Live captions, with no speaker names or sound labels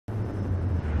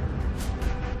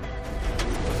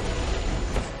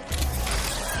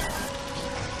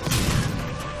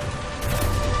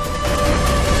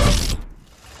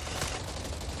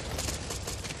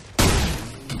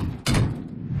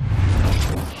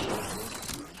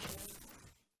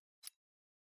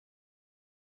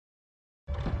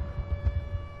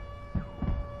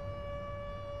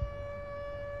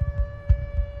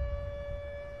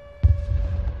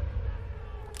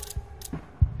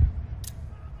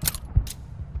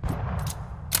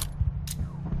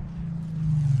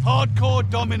Hardcore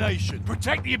domination.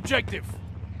 Protect the objective.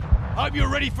 Hope you're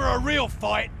ready for a real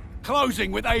fight.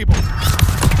 Closing with Abel.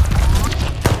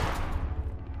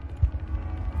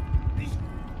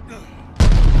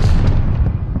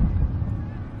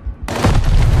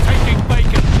 Taking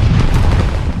Baker.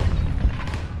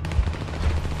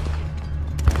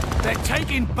 They're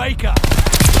taking Baker.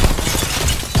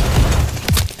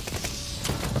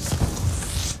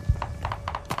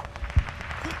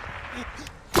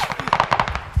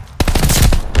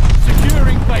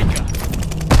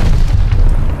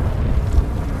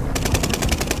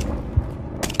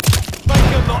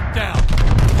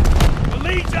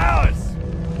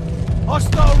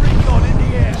 Hostile recon in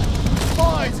the air.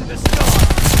 Spies in the sky.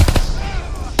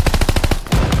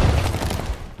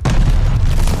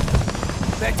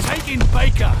 They're taking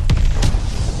Baker.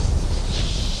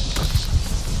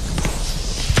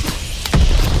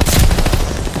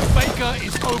 Baker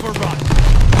is overrun.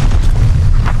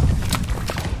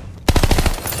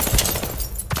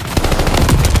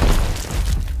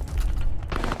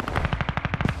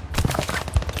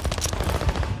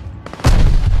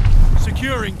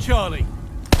 Securing Charlie.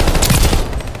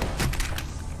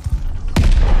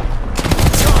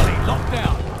 Charlie locked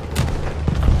down.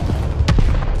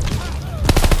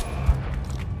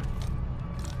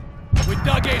 We're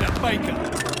dug in at Baker.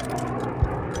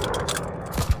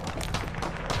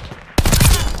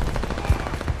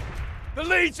 The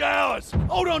lead's ours!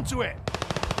 Hold on to it!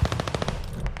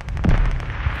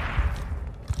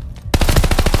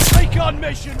 Recon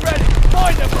mission ready!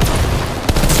 Find them!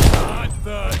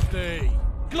 Thirsty.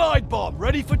 Glide bomb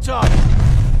ready for target.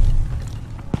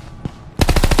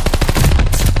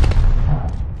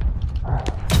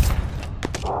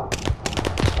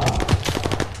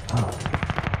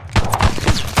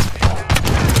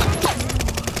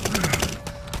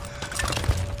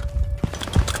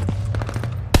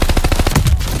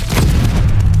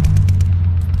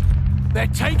 They're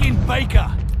taking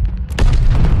Baker.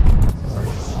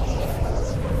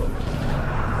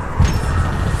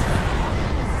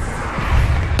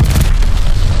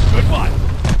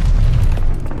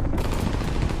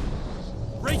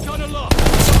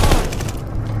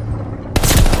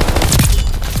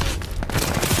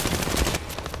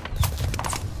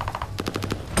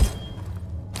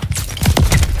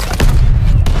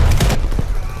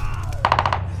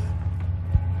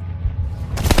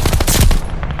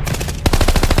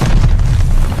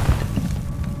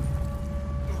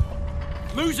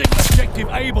 Losing objective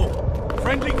Able.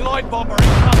 Friendly glide bomber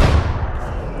incoming.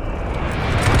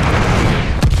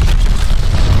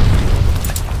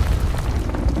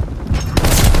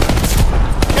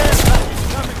 Care package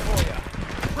coming for you.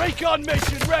 Recon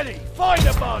mission ready. Find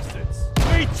the bastards.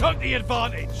 We took the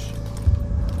advantage.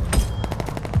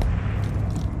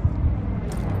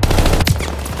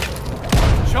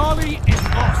 Charlie is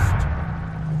lost.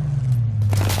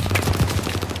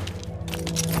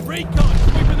 Recon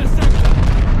sweeping the sector.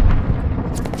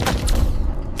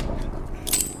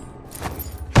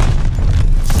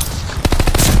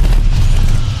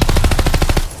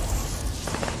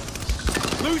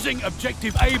 Losing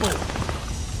objective Able.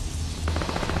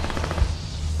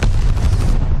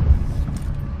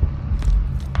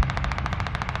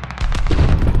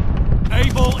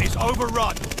 Able is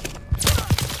overrun.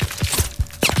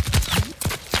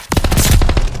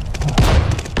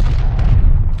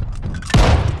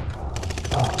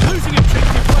 Losing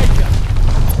objective Baker.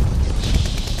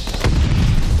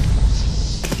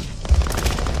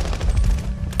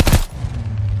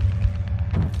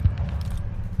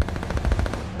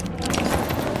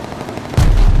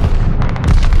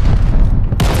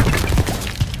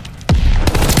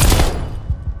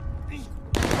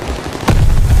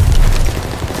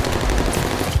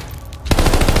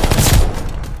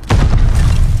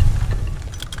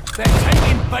 They're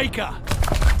taking Baker.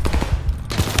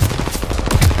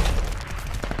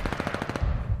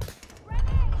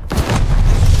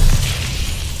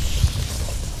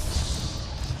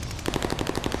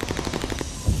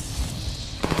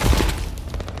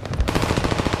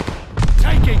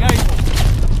 Taking Able.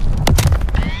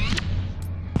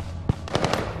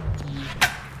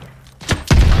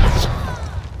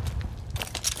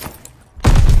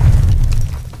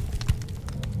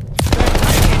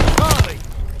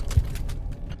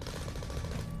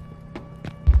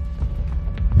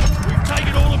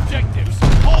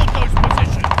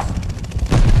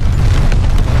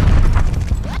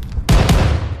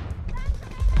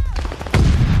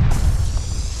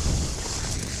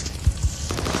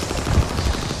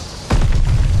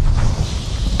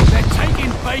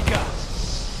 Baker.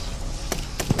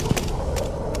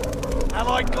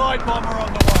 Allied glide bomber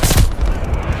on the way.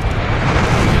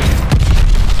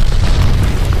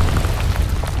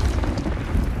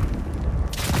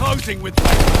 closing with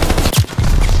Baker.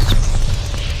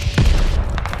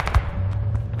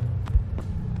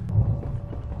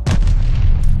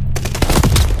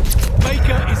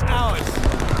 Baker is ours.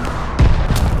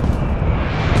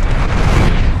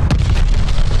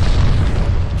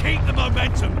 Keep the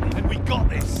momentum, and we got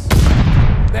this.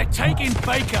 They're taking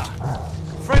Baker.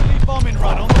 Friendly bombing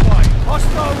run on the way.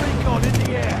 Hostile recon in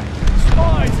the air.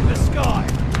 Spies in the sky.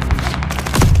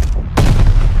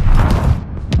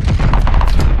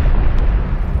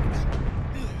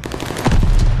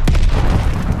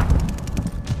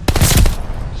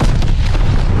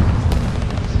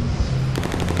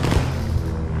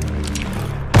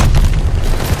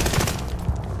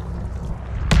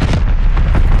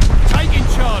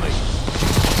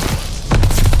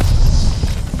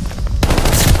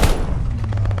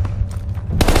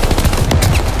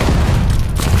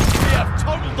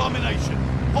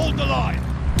 Hold the line!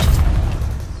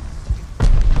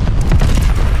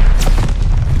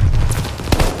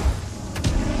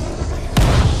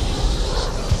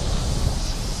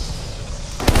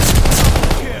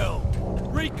 Kill!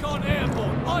 Recon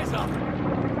airborne, eyes up!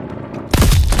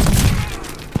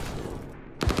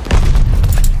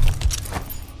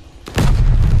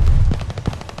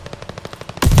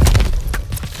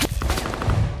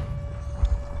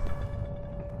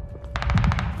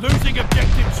 Losing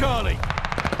objective Charlie!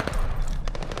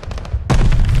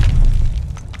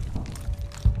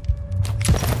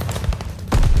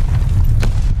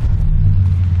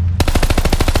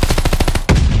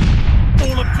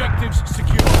 Objectives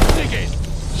secure. Dig in.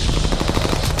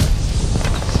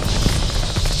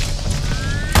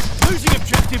 Losing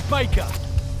objective Baker.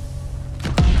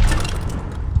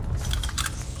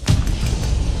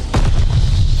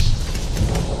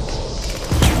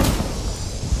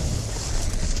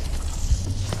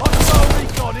 Hostile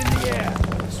recon in the air.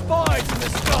 Spies in the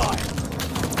sky.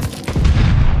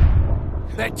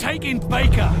 They're taking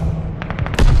Baker.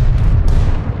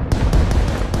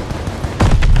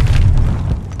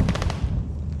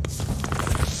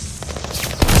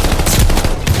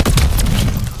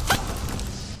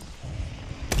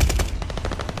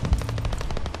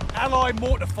 Allied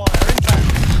mortar fire inbound.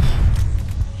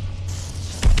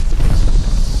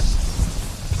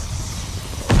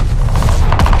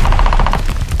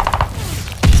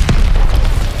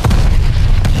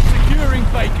 Securing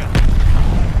Baker.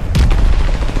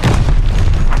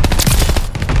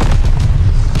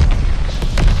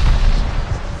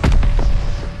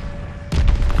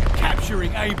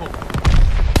 Capturing Able.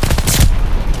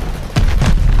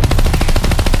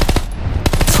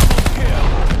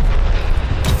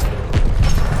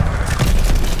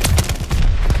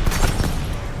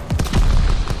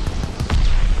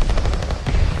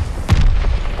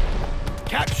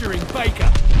 Capturing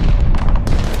Baker.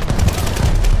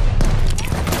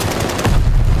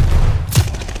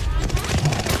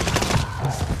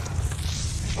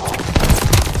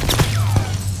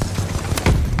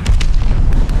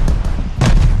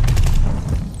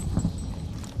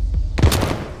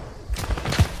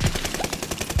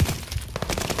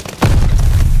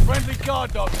 Friendly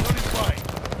guard dogs on his way.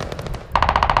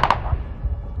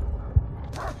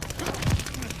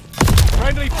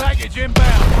 Friendly package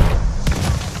inbound.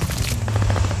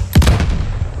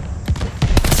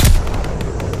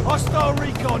 Hostile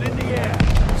recon in the air.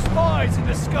 Spies in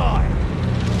the sky.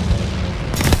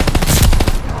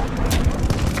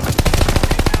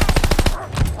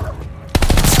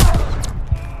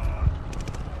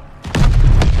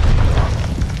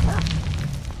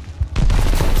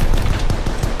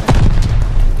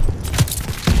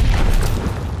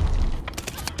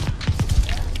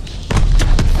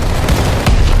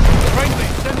 Friendly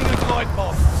sending a glide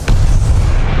bomb.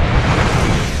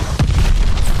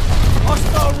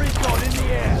 Hostile recon in the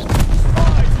air.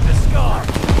 Spies in the sky.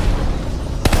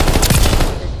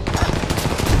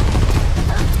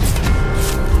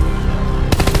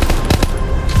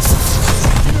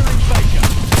 Securing Baker.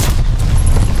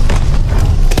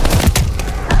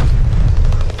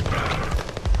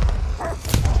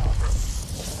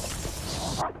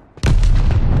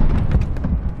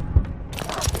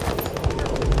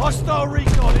 Hostile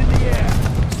recon in the air.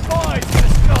 Spies in the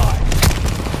sky.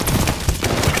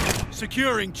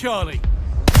 Securing Charlie.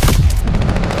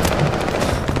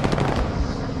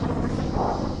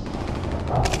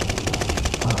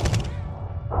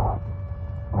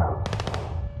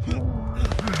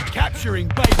 Capturing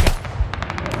Baker.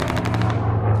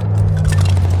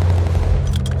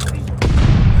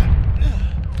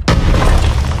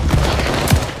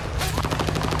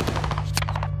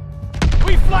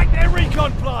 We flanked their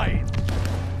recon plane.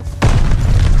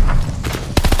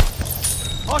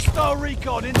 Hostile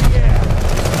recon in the air.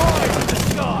 Spies in the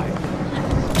sky!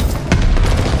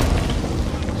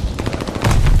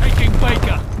 Taking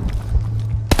Baker!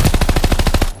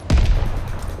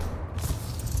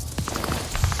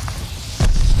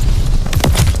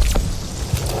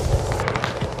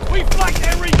 We flanked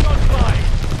their recon plane!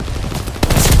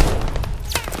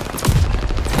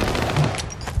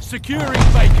 Securing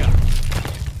Baker!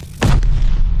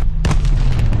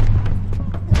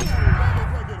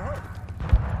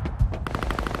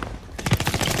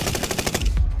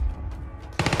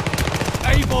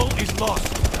 Able is lost.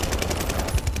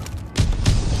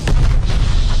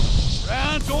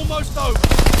 Round's almost over.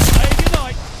 Say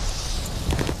goodnight.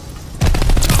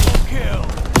 Double kill.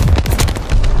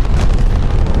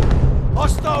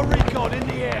 Hostile recon in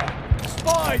the air.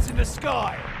 Spies in the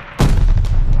sky.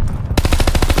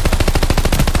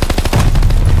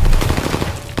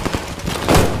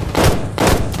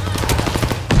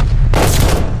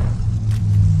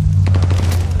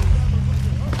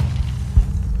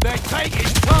 They're taking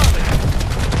Charlie!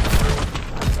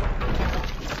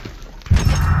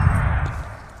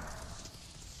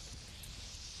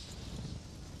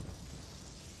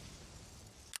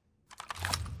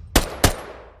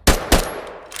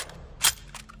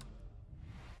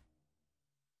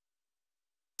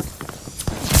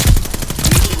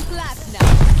 Taking flat now.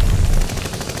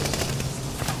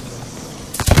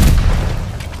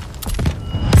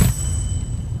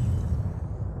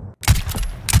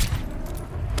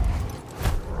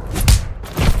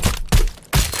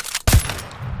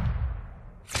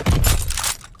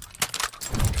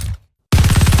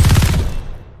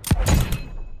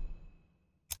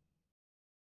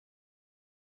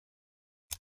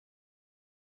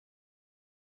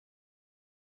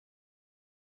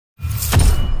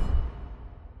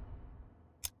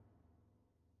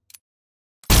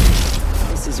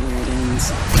 This is where it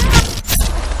ends.